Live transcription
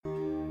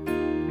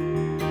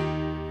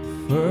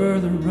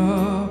further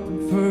up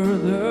and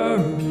further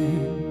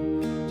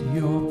into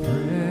your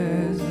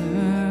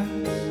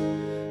presence,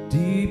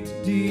 deep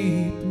to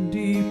deep and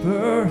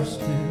deeper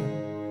still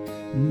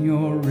in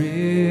your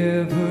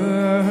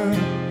river,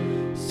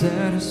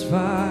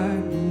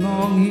 satisfied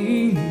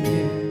longing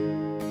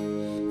yet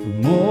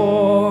for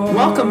more.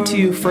 Welcome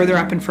to Further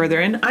Up and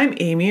Further In. I'm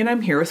Amy and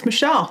I'm here with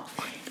Michelle.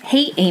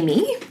 Hey,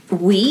 Amy,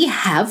 we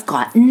have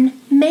gotten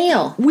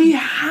mail. We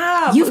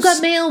have. You've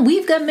got mail.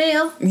 We've got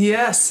mail.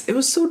 Yes, it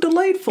was so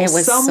delightful. It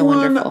was so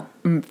wonderful.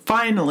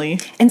 Finally.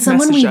 And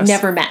someone we've us.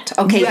 never met.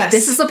 Okay, Yes.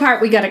 This is the part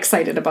we got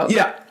excited about.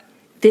 Yeah.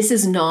 This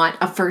is not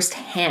a first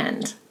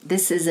hand.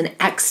 This is an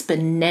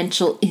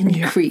exponential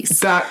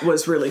increase. That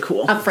was really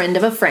cool. A friend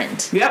of a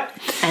friend. Yep.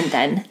 And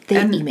then they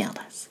emailed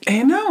us.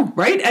 I know,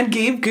 right? And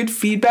gave good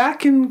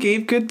feedback and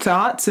gave good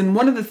thoughts. And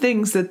one of the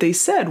things that they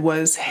said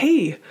was,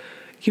 hey,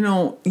 you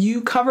know,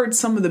 you covered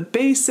some of the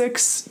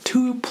basics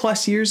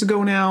 2+ years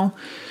ago now.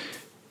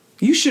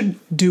 You should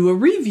do a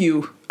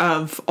review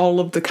of all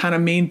of the kind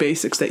of main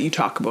basics that you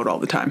talk about all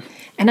the time.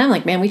 And I'm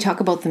like, man, we talk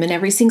about them in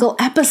every single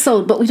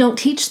episode, but we don't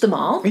teach them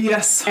all.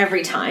 Yes.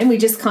 Every time. We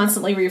just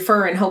constantly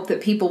refer and hope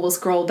that people will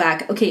scroll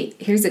back. Okay,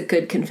 here's a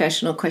good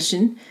confessional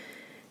question.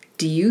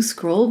 Do you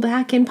scroll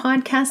back in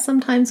podcasts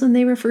sometimes when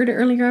they refer to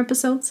earlier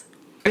episodes?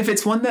 If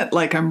it's one that,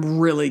 like, I'm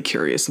really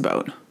curious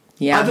about.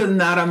 Yeah. Other than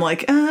that, I'm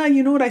like,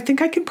 you know what? I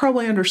think I can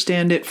probably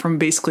understand it from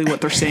basically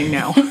what they're saying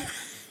now.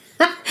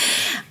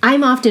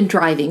 I'm often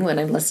driving when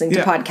I'm listening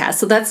to podcasts,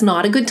 so that's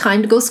not a good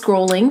time to go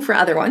scrolling for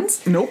other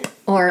ones. Nope.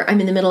 Or I'm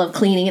in the middle of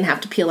cleaning and have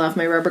to peel off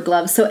my rubber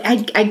gloves. So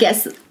I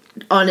guess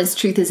honest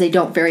truth is I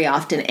don't very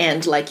often.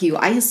 And like you,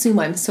 I assume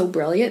I'm so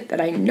brilliant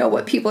that I know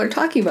what people are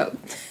talking about.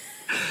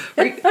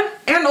 Right.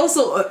 And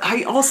also,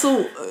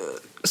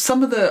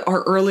 some of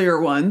our earlier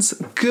ones,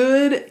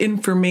 good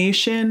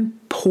information,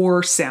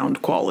 poor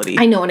sound quality.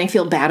 I know, and I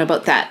feel bad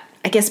about that.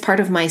 I guess part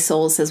of my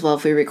soul says, well,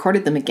 if we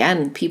recorded them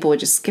again, people would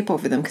just skip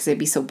over them because they'd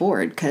be so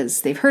bored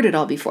because they've heard it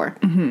all before.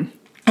 Mm-hmm.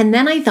 And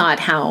then I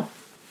thought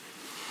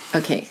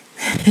okay,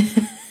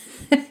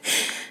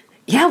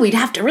 yeah, we'd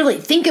have to really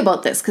think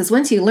about this because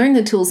once you learn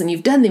the tools and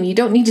you've done them, you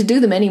don't need to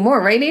do them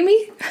anymore, right,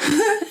 Amy?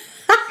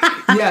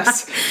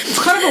 Yes.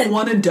 It's kind of a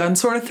one and done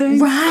sort of thing.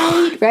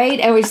 Right.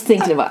 I was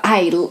thinking about,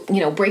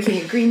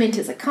 breaking agreement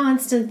is a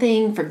constant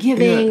thing.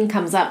 Forgiving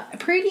comes up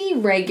pretty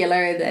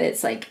regular that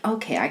it's like,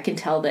 okay, I can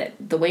tell that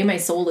the way my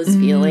soul is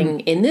feeling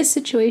in this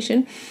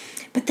situation.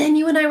 But then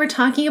you and I were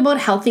talking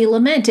about healthy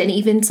lament and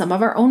even some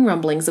of our own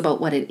rumblings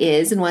about what it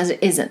is and what it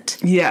isn't.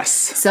 Yes.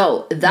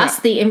 So that's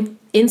the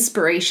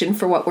inspiration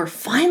for what we're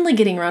finally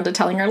getting around to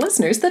telling our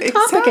listeners the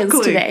topic is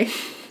today.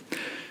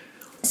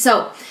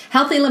 So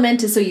healthy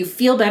lament is so you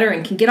feel better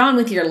and can get on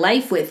with your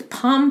life with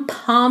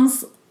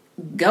pom-poms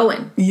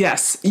going.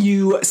 Yes.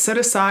 You set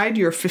aside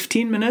your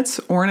 15 minutes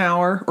or an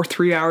hour or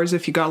 3 hours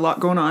if you got a lot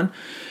going on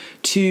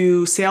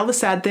to say all the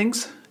sad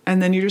things, and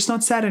then you're just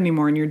not sad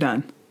anymore and you're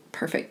done.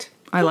 Perfect.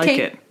 I like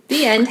it.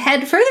 The end.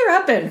 Head further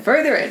up and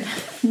further in.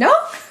 No?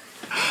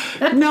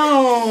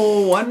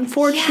 No,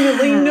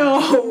 unfortunately,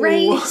 no.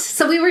 Right.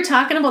 So we were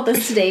talking about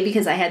this today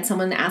because I had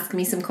someone ask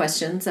me some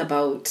questions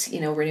about,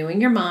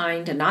 renewing your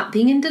mind and not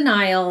being in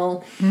denial,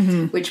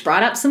 which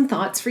brought up some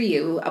thoughts for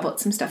you about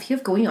some stuff you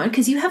have going on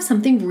because you have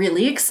something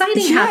really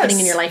exciting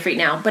happening in your life right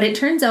now. But it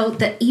turns out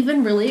that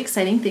even really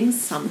exciting things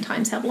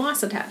sometimes have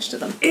loss attached to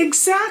them.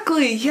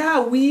 Exactly.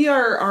 Yeah, we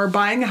are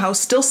buying a house,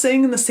 still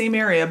staying in the same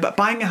area, but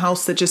buying a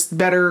house that just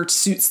better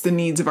suits the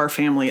needs of our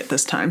family at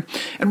this time.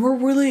 And we're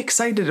really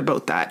excited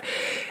about that.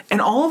 And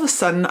all of a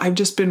sudden, I've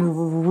just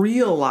been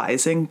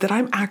realizing that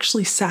I'm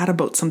actually sad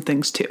about some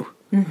things too.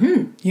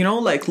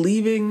 Mm-hmm. Like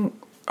leaving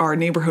our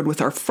neighborhood with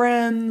our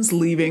friends,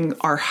 leaving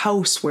our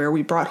house where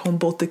we brought home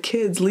both the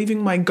kids,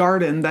 leaving my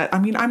garden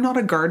I'm not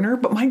a gardener,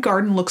 but my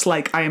garden looks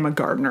like I am a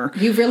gardener.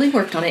 You've really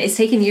worked on it. It's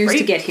taken years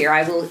to get here.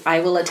 I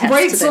will attest to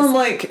this. So I'm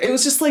like, it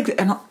was just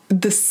like, and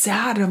the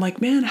sad, I'm like,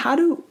 man, how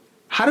do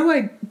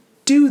I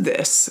do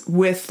this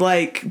with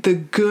like the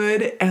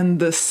good and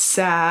the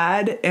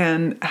sad,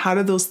 and how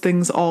do those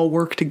things all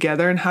work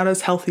together, and how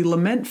does healthy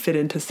lament fit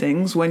into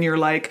things when you're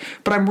like,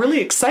 but I'm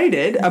really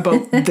excited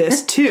about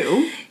this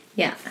too.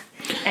 Yeah.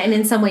 And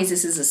in some ways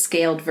this is a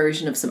scaled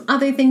version of some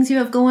other things you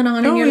have going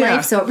on in your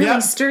life, so it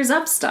really stirs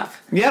up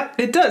stuff. Yep,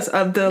 it does.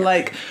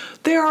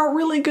 There are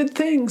really good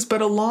things,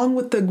 but along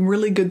with the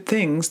really good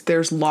things,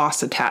 there's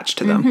loss attached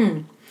to them.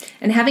 Mm-hmm.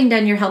 And having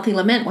done your healthy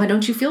lament, why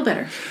don't you feel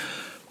better?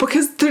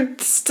 Because they're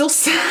still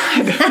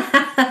sad.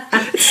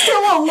 It's still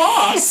a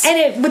loss.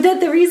 But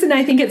the reason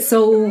I think it's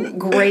so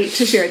great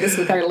to share this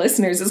with our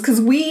listeners is because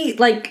we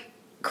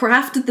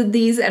crafted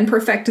these and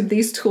perfected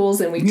these tools,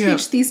 and we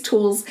teach these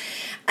tools.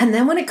 And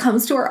then when it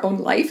comes to our own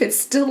life, it's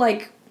still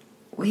like,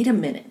 wait a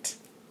minute.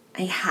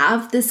 I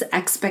have this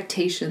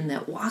expectation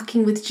that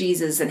walking with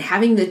Jesus and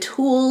having the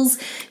tools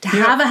to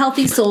have a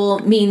healthy soul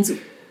means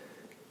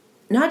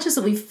not just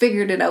that we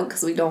figured it out,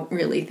 because we don't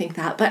really think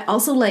that, but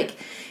also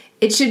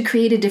it should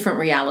create a different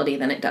reality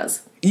than it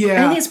does. Yeah. And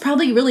I think it's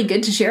probably really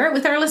good to share it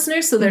with our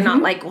listeners so they're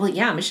not like, well,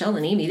 yeah, Michelle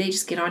and Amy, they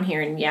just get on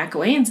here and yak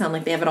away and sound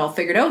like they have it all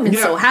figured out and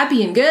it's so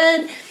happy and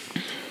good.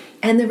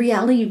 And the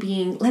reality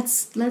being,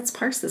 let's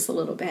parse this a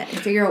little bit and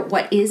figure out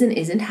what is and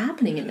isn't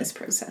happening in this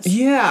process.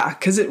 Yeah,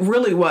 because it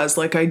really was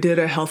like I did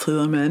a healthy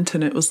lament,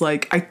 and it was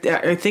like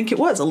I think it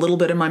was a little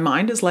bit in my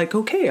mind is like,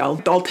 okay,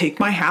 I'll take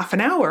my half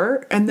an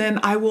hour, and then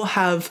I will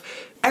have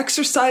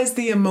exercised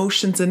the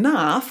emotions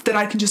enough that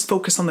I can just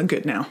focus on the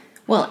good now.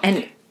 Well,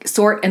 and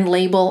sort and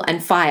label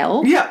and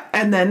file. Yeah,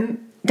 and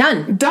then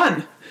done.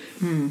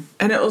 And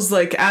it was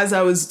like, as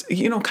I was,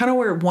 kind of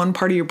where one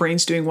part of your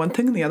brain's doing one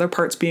thing and the other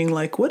part's being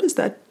like, what is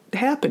that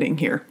happening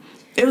here?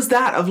 It was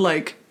that of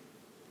like,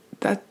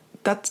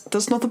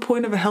 that's not the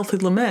point of a healthy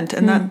lament,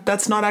 and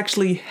that's not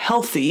actually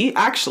healthy.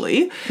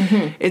 Actually,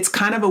 it's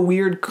kind of a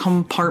weird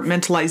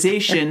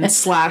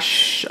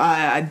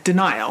compartmentalization /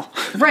 denial.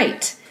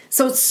 Right.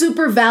 So it's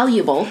super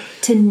valuable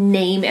to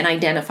name and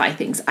identify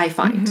things, I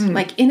find.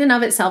 Like, in and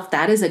of itself,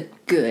 that is a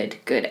good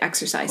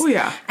exercise. Oh,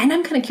 yeah. And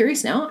I'm kind of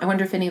curious now. I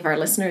wonder if any of our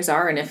listeners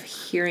are, and if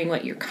hearing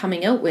what you're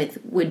coming out with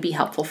would be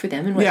helpful for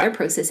them and what they're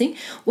processing.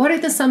 What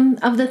are some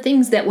of the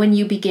things that when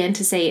you began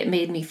to say, it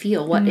made me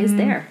feel, what is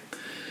there?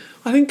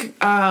 I think,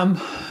 I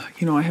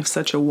have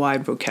such a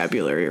wide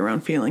vocabulary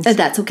around feelings.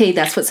 That's okay.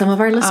 That's what some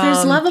of our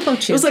listeners love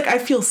about you. It was like, I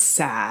feel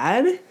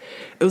sad.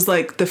 It was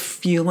like the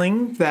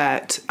feeling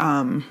that...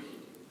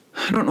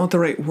 I don't know what the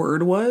right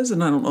word was,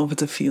 and I don't know if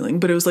it's a feeling,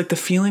 but it was like the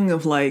feeling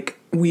of like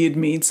we had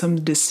made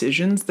some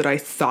decisions that I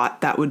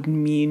thought that would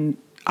mean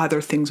other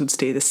things would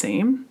stay the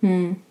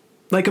same.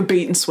 Like a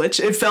bait and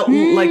switch. It felt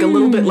like a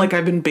little bit like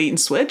I've been bait and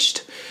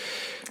switched.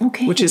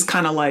 Okay. Which is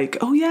kind of like,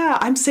 oh yeah,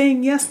 I'm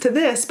saying yes to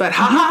this, but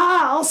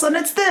all of a sudden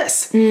it's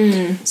this.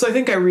 So I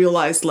think I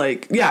realized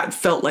like, yeah, it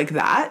felt like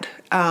that.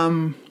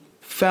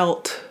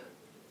 Felt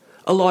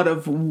a lot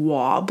of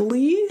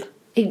wobbly.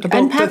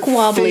 Unpack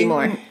wobbly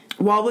more.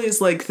 Wobbly is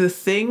like the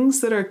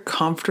things that are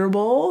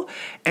comfortable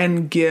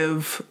and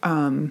give,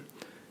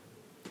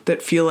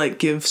 that feel like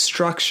give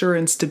structure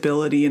and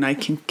stability and I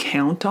can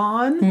count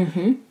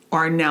on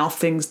are now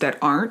things that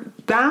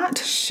aren't that.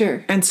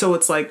 Sure. And so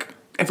it's like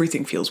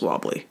everything feels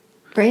wobbly.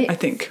 Right. I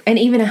think. And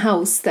even a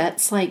house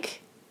that's like,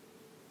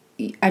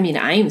 I mean,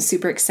 I am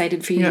super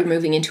excited for you. You're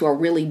moving into a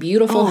really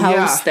beautiful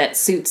house that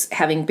suits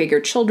having bigger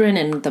children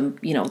and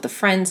the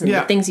friends and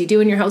the things you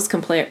do in your house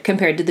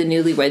compared to the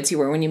newlyweds you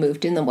were when you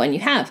moved in, the one you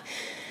have.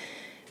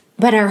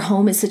 But our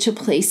home is such a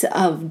place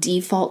of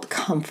default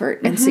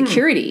comfort and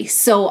security.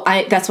 So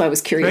that's why I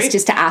was curious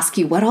just to ask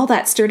you what all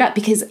that stirred up,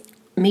 because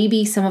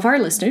maybe some of our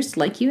listeners,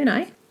 like you and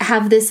I,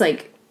 have this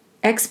like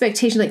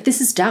expectation, like,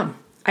 this is dumb.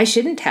 I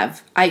shouldn't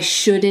have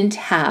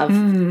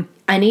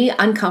any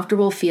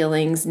uncomfortable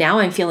feelings. Now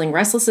I'm feeling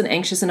restless and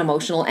anxious and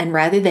emotional. And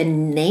rather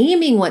than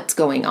naming what's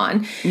going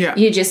on,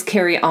 you just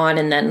carry on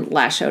and then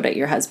lash out at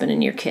your husband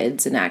and your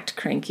kids and act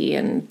cranky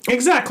and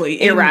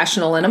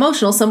irrational and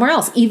emotional somewhere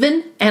else.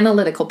 Even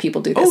analytical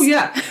people do this. Oh,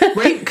 yeah.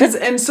 Right?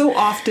 And so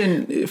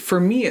often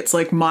for me, it's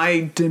like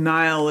my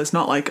denial is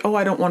not like, oh,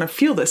 I don't want to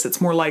feel this. It's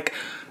more like,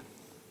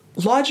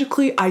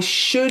 logically, I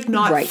should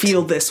not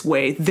feel this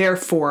way.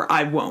 Therefore,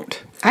 I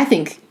won't. I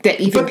think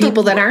that even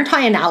people that aren't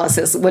high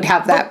analysis would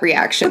have that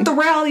reaction. But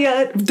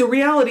the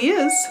reality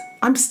is,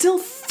 I'm still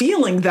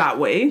feeling that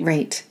way.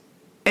 Right.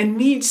 And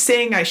me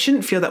saying I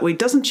shouldn't feel that way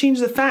doesn't change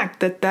the fact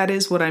that that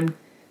is what I'm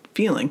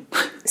feeling.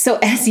 So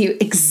this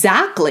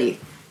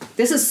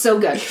is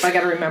so good. I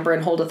got to remember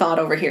and hold a thought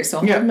over here. So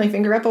I'm holding my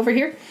finger up over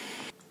here.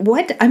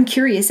 I'm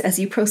curious, as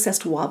you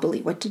processed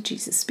wobbly, what did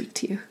Jesus speak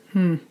to you?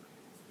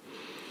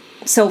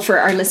 So for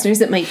our listeners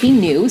that might be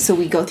new, so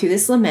we go through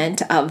this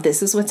lament of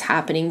this is what's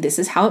happening, this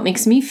is how it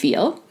makes me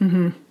feel.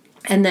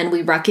 And then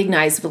we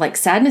recognize like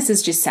sadness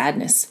is just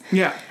sadness.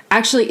 Yeah.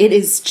 Actually, it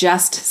is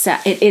just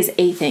it is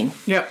a thing.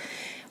 Yeah.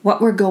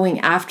 What we're going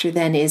after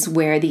then is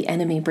where the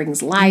enemy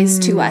brings lies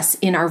to us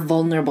in our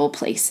vulnerable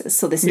places.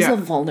 So this is a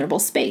vulnerable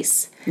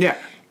space. Yeah.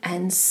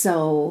 And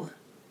so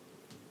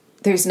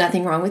there's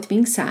nothing wrong with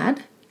being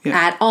sad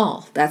at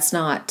all. That's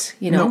not,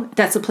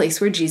 that's a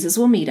place where Jesus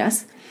will meet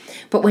us.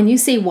 But when you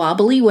say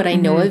wobbly, what I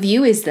know of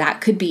you is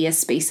that could be a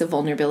space of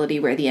vulnerability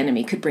where the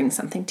enemy could bring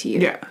something to you.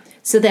 Yeah.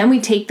 So then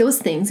we take those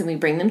things and we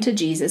bring them to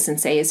Jesus and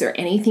say, is there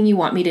anything you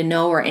want me to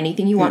know or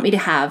anything you want me to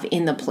have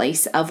in the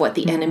place of what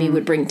the enemy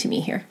would bring to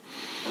me here?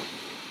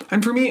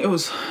 And for me, it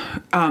was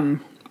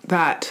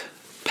that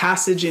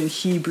passage in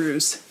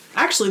Hebrews.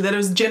 Actually, that it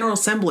was General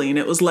Assembly, and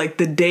it was like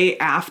the day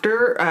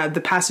after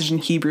the passage in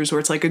Hebrews where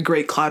it's like a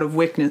great cloud of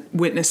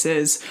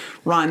witnesses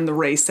run the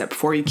race set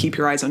before you, keep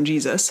your eyes on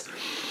Jesus.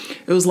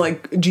 It was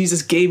like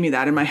Jesus gave me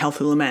that in my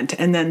healthy lament.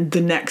 And then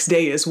the next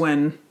day is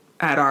when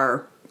at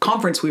our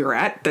conference we were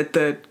at that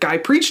the guy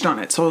preached on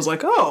it. So I was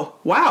like, oh,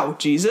 wow,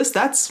 Jesus,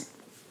 that's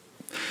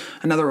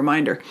another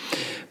reminder.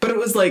 But it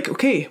was like,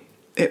 okay,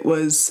 it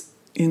was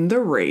in the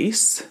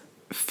race,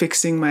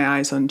 fixing my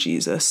eyes on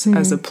Jesus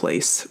as a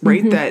place,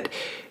 right? That,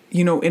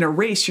 in a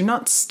race, you're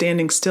not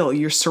standing still.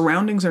 Your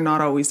surroundings are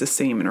not always the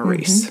same in a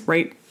race,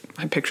 right?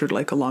 I pictured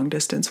like a long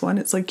distance one.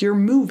 It's like you're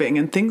moving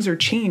and things are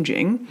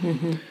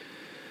changing.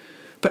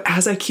 But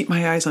as I keep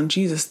my eyes on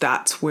Jesus,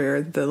 that's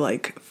where the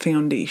like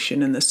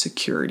foundation and the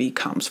security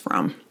comes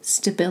from.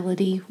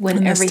 Stability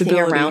when everything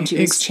around you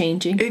is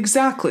changing.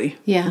 Exactly.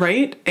 Yeah.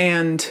 Right?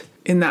 And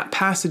in that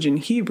passage in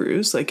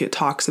Hebrews, like it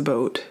talks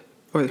about,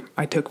 or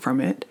I took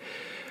from it,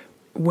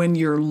 when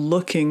you're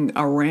looking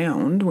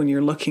around, when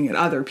you're looking at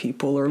other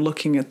people or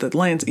looking at the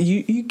lands,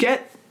 you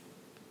get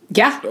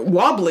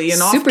wobbly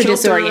and super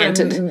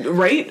disoriented,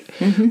 right?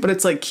 But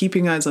it's like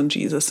keeping eyes on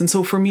Jesus. And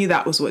so for me,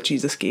 that was what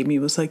Jesus gave me,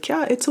 was like,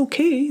 yeah, it's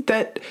okay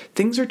that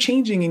things are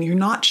changing and you're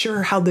not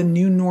sure how the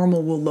new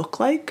normal will look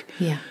like.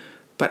 Yeah.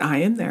 But I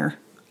am there.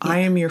 Yeah. I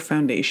am your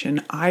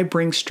foundation. I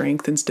bring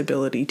strength and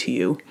stability to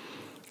you.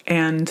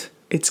 And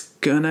it's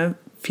gonna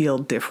feel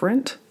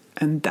different,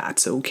 and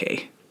that's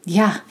okay.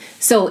 Yeah.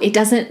 So it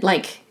doesn't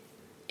like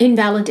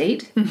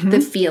invalidate the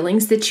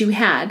feelings that you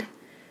had.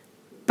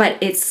 But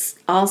it's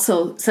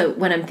also, so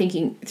when I'm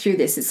thinking through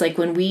this, it's like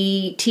when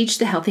we teach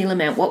the healthy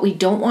lament, what we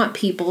don't want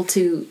people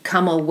to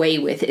come away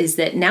with is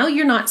that now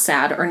you're not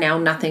sad or now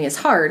nothing is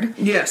hard.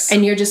 Yes.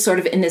 And you're just sort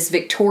of in this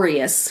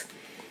victorious,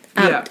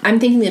 I'm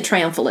thinking the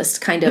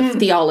triumphalist kind of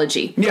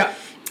theology. Yeah.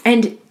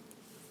 And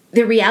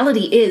the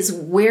reality is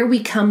where we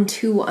come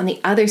to on the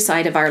other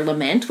side of our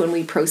lament when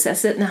we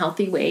process it in a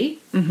healthy way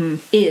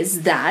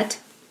is that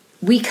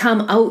we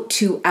come out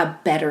to a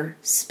better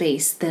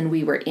space than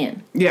we were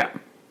in. Yeah.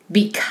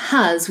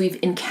 Because we've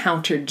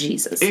encountered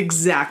Jesus.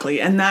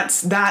 Exactly. And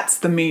that's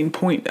the main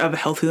point of a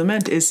healthy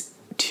lament, is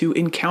to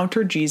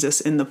encounter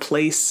Jesus in the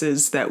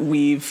places that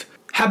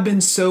have been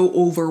so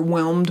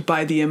overwhelmed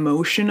by the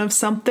emotion of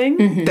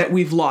something that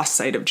we've lost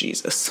sight of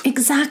Jesus.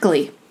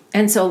 Exactly.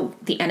 And so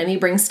the enemy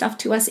brings stuff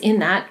to us in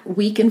that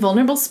weak and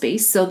vulnerable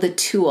space. So the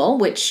tool,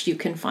 which you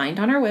can find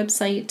on our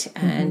website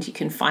and you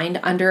can find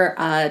under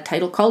a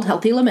title called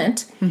Healthy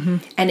Lament.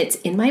 And it's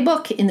in my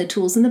book, in the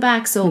tools in the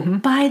back. So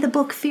buy the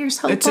book Fierce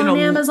Hope on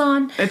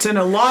Amazon. It's in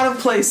a lot of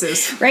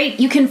places. Right?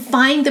 You can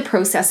find the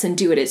process and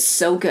do it. It's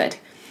so good.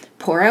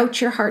 Pour out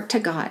your heart to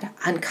God.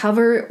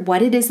 Uncover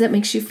what it is that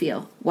makes you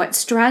feel. What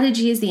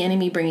strategy is the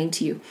enemy bringing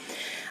to you?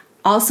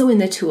 Also in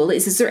the tool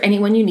is there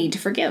anyone you need to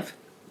forgive?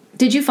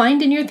 Did you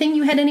find in your thing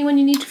you had anyone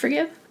you need to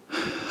forgive?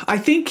 I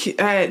think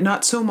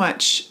not so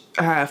much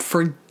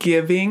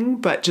forgiving,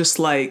 but just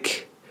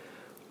like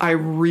I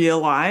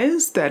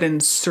realized that in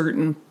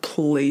certain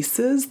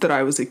places that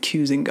I was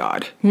accusing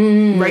God,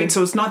 right?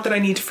 So it's not that I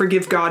need to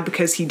forgive God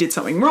because he did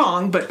something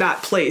wrong, but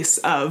that place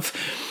of,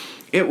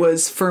 it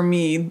was for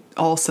me,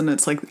 all of a sudden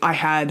it's like I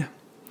had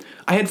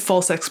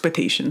false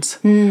expectations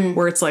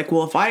where it's like,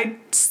 well,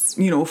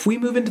 if we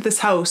move into this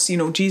house,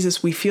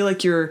 Jesus, we feel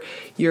like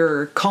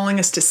you're calling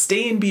us to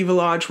stay in Beaver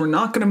Lodge. We're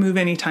not going to move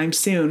anytime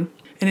soon.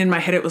 And in my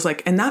head, it was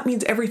like, and that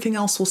means everything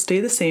else will stay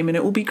the same and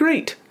it will be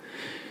great.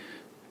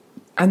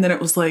 And then it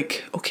was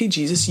like, okay,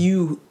 Jesus,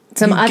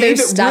 some other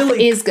stuff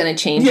is going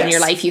to change in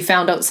your life. You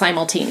found out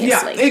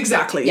simultaneously. Yeah,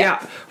 exactly.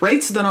 Yeah.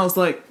 Right. So then I was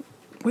like,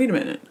 wait a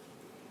minute.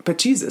 But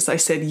Jesus, I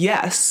said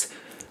yes,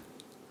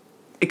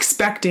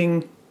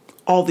 expecting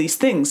all these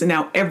things, and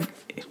now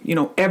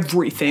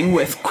everything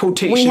with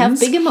quotations. We have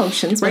big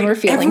emotions when we're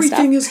feeling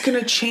everything stuff. is going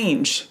to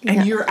change,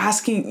 and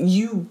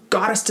you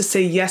got us to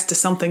say yes to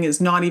something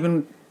is not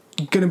even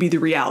going to be the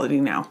reality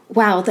now.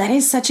 Wow, that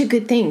is such a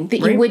good thing that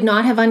you would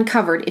not have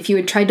uncovered if you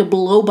had tried to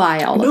blow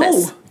by all of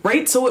this.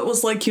 Right? So it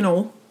was like,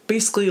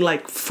 basically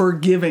like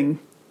forgiving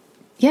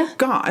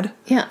God.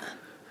 Yeah.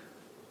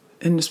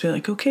 And just be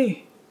like,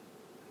 okay,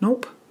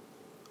 nope.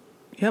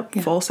 Yep,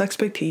 false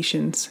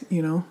expectations,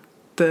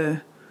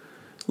 the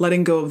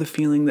letting go of the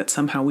feeling that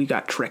somehow we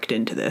got tricked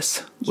into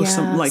this with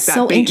some like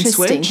that bait and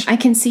switch. I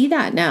can see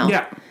that now.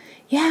 Yeah.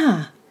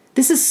 Yeah.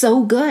 This is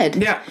so good.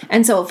 Yeah.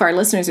 And so if our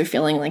listeners are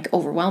feeling like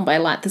overwhelmed by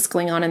a lot that's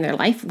going on in their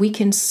life, we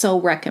can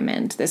so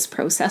recommend this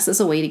process as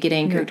a way to get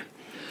anchored. Yeah.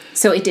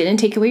 So it didn't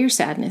take away your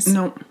sadness.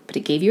 No. But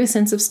it gave you a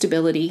sense of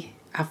stability,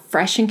 a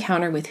fresh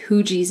encounter with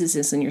who Jesus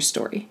is in your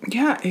story.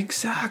 Yeah,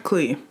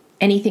 exactly.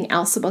 Anything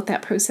else about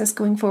that process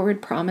going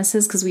forward?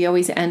 Promises? Because we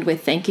always end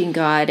with thanking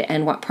God,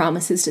 and what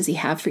promises does he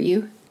have for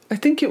you? I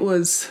think it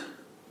was,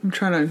 I'm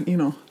trying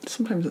to,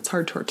 sometimes it's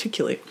hard to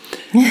articulate.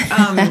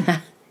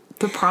 The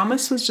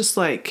promise was just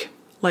like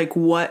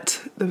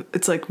what,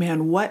 it's like,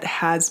 man, what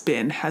has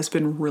been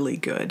really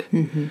good.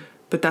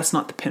 But that's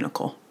not the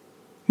pinnacle.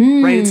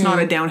 Right? It's not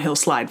a downhill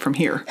slide from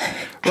here.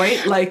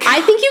 Right? Like,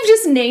 I think you've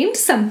just named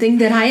something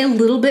that I a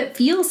little bit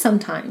feel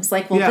sometimes.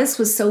 Like, well, this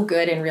was so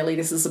good, and really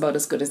this is about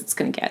as good as it's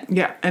going to get.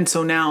 Yeah. And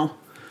so now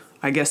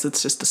I guess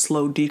it's just a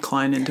slow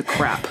decline into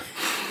crap.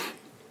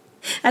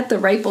 At the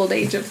ripe old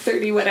age of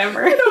 30,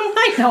 whatever.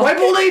 I know. Ripe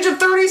old age of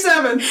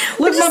 37.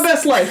 Live my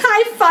best life.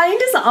 I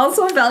find is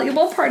also a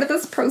valuable part of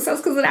this process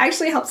because it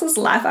actually helps us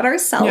laugh at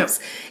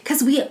ourselves.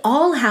 Because we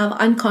all have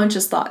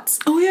unconscious thoughts.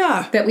 Oh,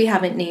 yeah. That we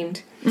haven't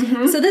named.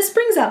 So this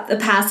brings up a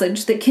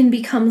passage that can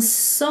become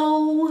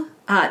so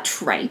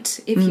trite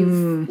if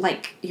you've,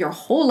 like, your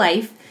whole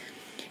life,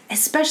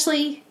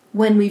 especially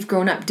when we've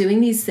grown up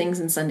doing these things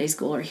in Sunday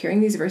school or hearing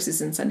these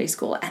verses in Sunday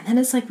school, and then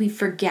it's like we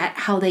forget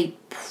how they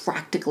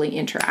practically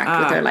interact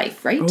with our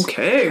life, right?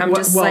 Okay.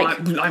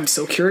 I'm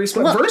so curious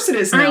what verse it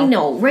is now. I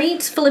know,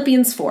 right?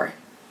 Philippians 4.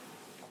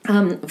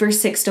 Verse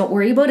 6, don't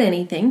worry about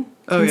anything.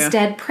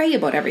 Instead, pray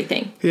about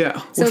everything.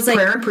 Yeah. So with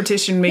prayer and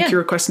petition, make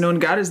your requests known to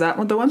God. Is that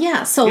the one?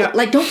 Yeah. So,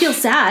 don't feel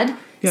sad.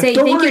 Yeah. Say,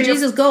 thank you,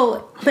 Jesus,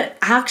 go. But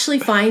actually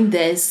find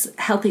this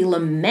healthy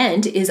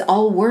lament is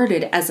all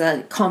worded as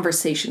a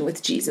conversation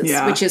with Jesus,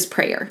 which is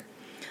prayer.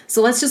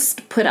 So let's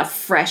just put a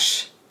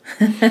fresh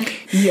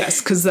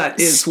yes, because that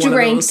is strength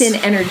one of those. And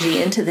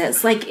energy into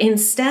this. Like,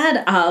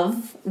 instead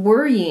of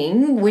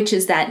worrying, which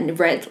is that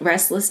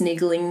restless,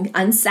 niggling,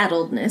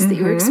 unsettledness that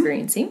you're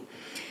experiencing,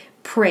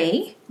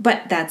 pray.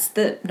 But that's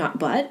the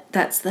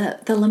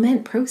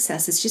lament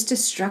process. It's just a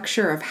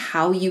structure of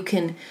how you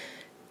can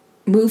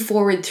move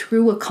forward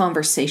through a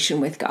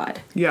conversation with God.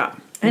 Yeah,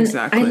 and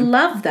exactly. I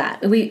love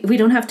that. We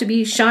don't have to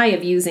be shy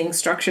of using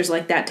structures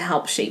like that to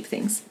help shape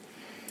things.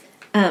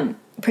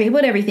 Pray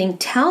about everything.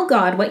 Tell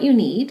God what you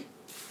need.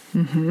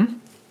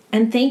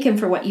 And thank him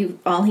for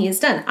all he has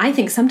done. I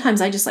think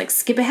sometimes I just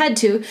skip ahead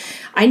to,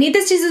 I need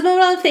this, Jesus, blah,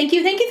 blah, thank you.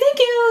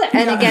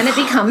 And again, it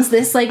becomes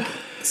this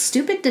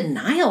stupid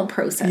denial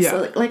process. Yeah.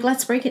 So,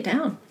 let's break it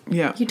down.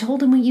 Yeah. You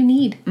told him what you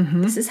need.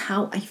 This is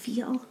how I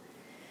feel.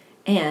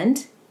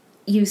 And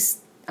you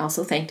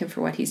also thanked him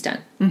for what he's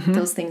done.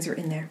 Those things are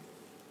in there.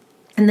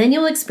 And then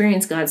you'll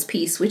experience God's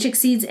peace, which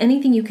exceeds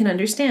anything you can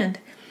understand.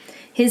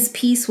 His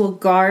peace will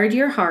guard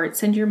your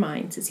hearts and your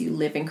minds as you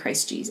live in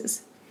Christ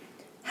Jesus.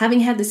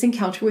 Having had this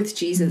encounter with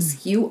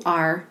Jesus, you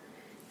are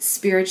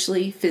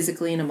spiritually,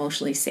 physically, and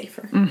emotionally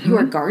safer. You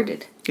are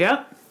guarded.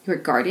 Yeah. You are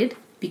guarded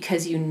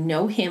because you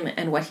know him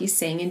and what he's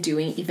saying and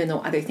doing, even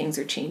though other things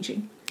are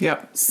changing.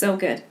 Yeah. So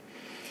good.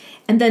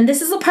 And then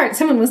this is the part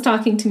someone was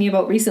talking to me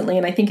about recently,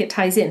 and I think it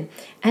ties in.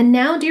 And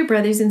now, dear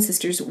brothers and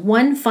sisters,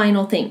 one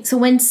final thing. So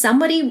when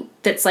somebody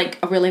that's a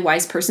really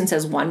wise person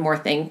says one more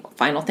thing,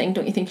 final thing,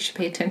 don't you think you should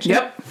pay attention?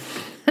 Yep.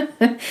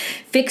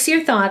 Fix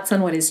your thoughts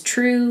on what is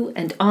true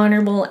and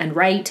honorable and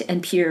right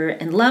and pure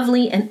and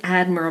lovely and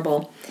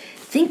admirable.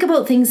 Think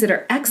about things that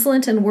are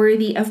excellent and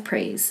worthy of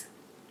praise.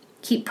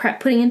 Keep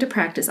putting into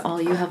practice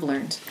all you have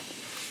learned.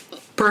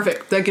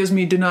 Perfect. That gives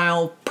me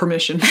denial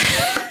permission.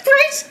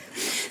 Right?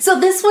 So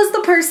this was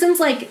the person's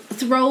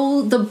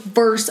throw the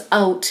verse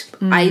out.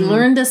 I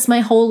learned this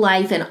my whole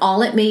life, and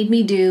all it made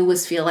me do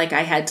was feel like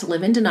I had to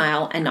live in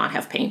denial and not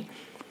have pain.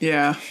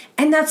 Yeah.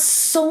 And that's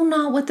so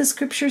not what the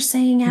scripture's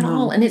saying at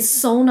all. And it's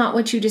so not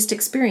what you just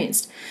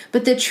experienced.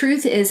 But the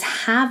truth is,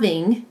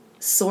 having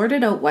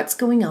sorted out what's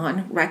going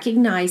on,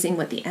 recognizing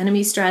what the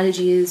enemy's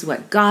strategy is,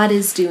 what God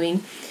is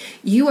doing,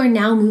 you are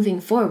now moving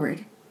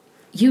forward.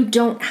 You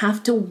don't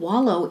have to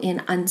wallow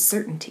in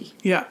uncertainty.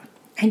 Yeah.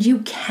 And you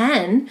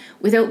can,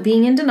 without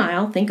being in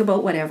denial, think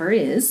about whatever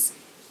is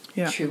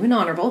true and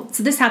honorable.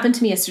 So this happened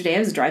to me yesterday. I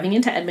was driving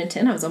into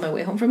Edmonton. I was on my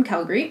way home from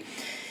Calgary.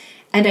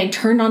 And I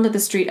turned onto the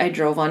street I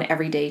drove on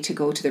every day to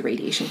go to the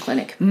radiation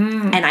clinic.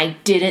 And I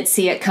didn't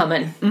see it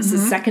coming. This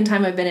is the second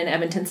time I've been in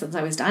Edmonton since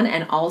I was done.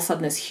 And all of a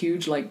sudden this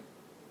huge, I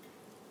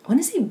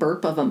want to say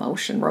burp of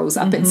emotion rose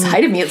up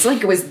inside of me. It's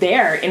like it was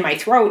there in my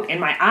throat, in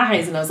my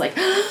eyes. And I was like,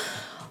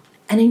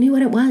 and I knew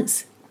what it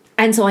was.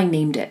 And so I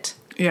named it.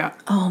 Yeah.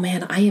 Oh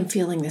man, I am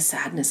feeling the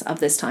sadness of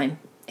this time.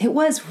 It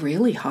was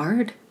really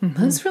hard. It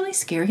was really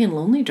scary and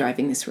lonely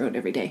driving this road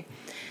every day.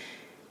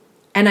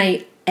 And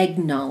I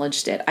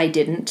acknowledged it. I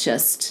didn't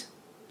just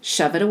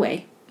shove it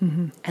away.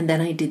 And then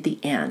I did the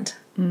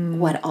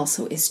what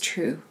also is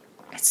true.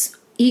 It's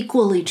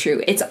equally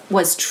true. It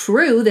was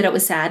true that it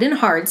was sad and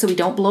hard, so we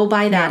don't blow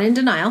by that in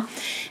denial.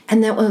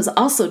 And that was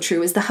also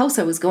true is the house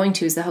I was going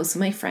to is the house of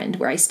my friend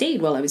where I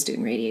stayed while I was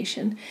doing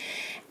radiation.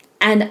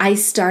 And I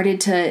started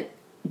to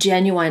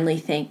genuinely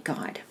thank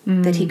God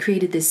that he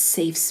created this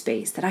safe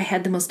space, that I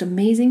had the most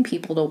amazing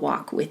people to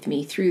walk with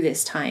me through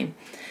this time,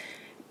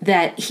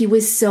 that he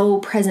was so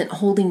present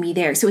holding me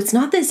there. So it's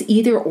not this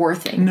either or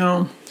thing.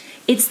 No.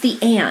 It's the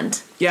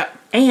and. Yeah.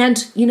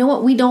 And you know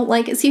what we don't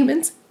like as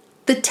humans?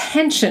 The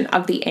tension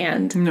of the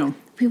and. No.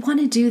 We want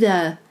to do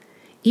the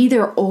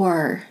either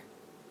or.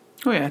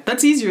 Oh yeah,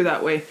 that's easier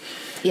that way.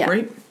 Yeah.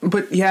 Right?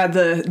 But yeah,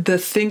 the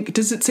think,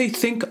 does it say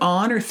think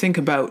on or think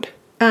about?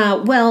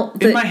 Well,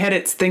 in my head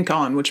it's think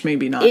on, which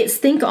maybe not. It's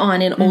think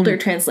on in older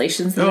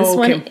translations. And this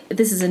one,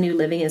 this is a New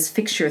Living, is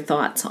fix your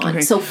thoughts on.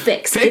 Okay. So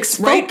fix. It's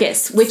right.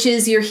 Focus, which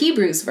is your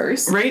Hebrews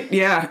verse. Right,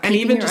 yeah. And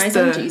even your just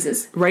on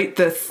Jesus. Right,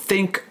 the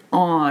think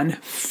on,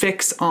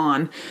 fix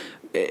on,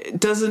 it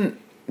doesn't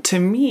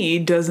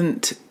mean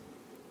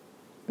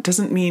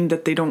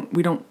that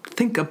we don't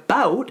think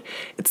about.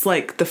 It's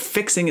like the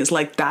fixing is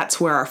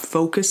that's where our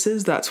focus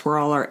is, that's where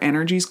all our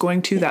energy is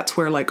going to, that's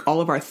where all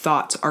of our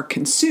thoughts are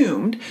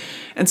consumed.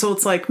 And so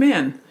it's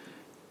man,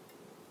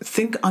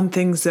 think on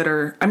things that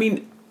are,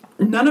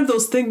 none of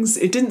those things,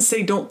 it didn't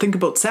say don't think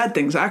about sad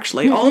things,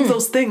 actually. All of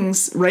those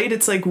things, right?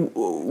 It's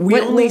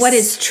what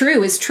is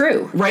true is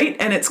true. Right?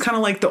 And it's kind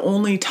of the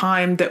only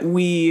time that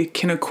we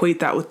can equate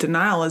that with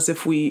denial is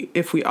if we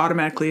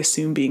automatically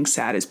assume being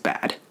sad is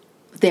bad.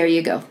 There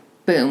you go.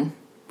 Boom.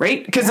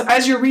 Right? Because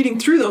as you're reading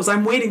through those,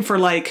 I'm waiting for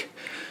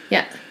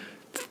Yeah.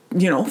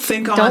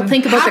 think on Don't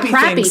think about the happy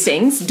crappy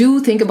things. Do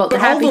think about the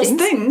But all happy those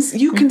things. things,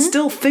 you can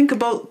still think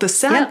about the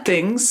sad Yeah.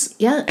 things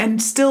Yeah.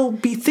 and still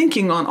be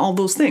thinking on all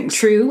those things.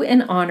 True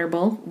and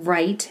honorable,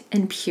 right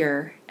and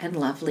pure and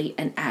lovely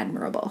and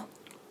admirable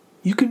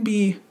You can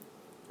be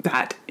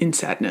that in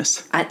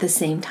sadness, at the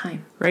same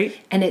time. right?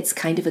 And it's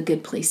kind of a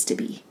good place to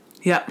be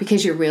Yeah.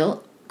 because you're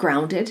real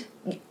grounded.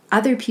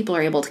 Other people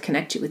are able to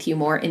connect with you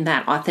more in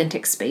that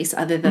authentic space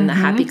other than the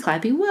happy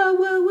clappy, whoa,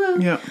 whoa, whoa.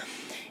 Yeah.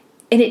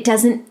 And it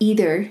doesn't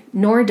either,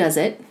 nor does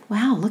it,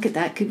 wow, look at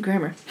that, good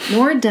grammar,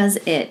 nor does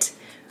it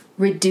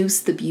reduce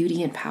the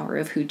beauty and power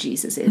of who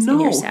Jesus is in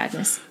your No.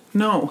 sadness.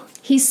 No.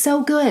 He's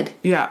so good.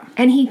 Yeah.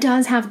 And he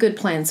does have good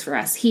plans for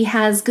us. He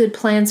has good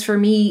plans for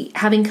me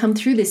having come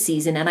through this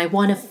season, and I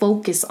want to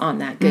focus on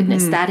that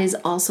goodness. That is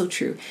also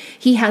true.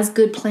 He has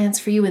good plans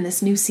for you in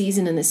this new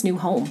season, in this new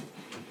home.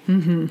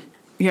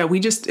 Yeah, we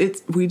just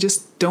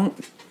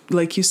don't,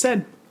 like you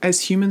said,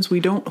 as humans,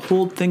 we don't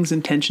hold things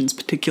in tensions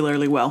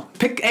particularly well.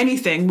 Pick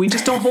anything, we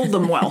just don't hold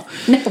them well.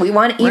 No, we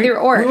want either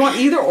Right? or. We want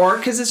either or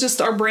because it's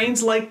just our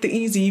brains like the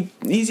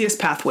easiest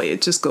pathway.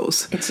 It just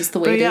goes. It's just the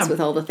way it is with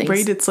all the things.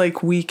 Right? It's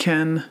like we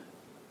can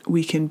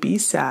be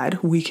sad.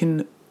 We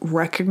can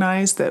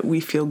recognize that we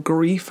feel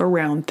grief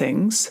around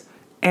things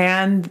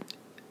and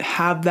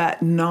have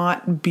that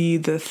not be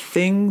the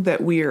thing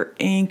that we are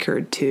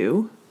anchored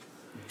to.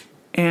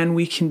 And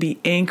we can be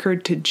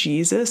anchored to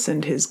Jesus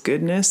and his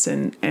goodness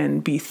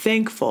and be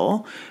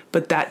thankful,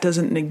 but that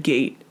doesn't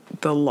negate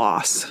the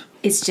loss.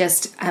 It's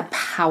just a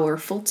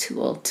powerful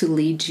tool to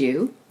lead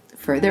you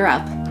further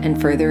up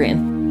and further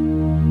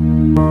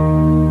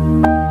in.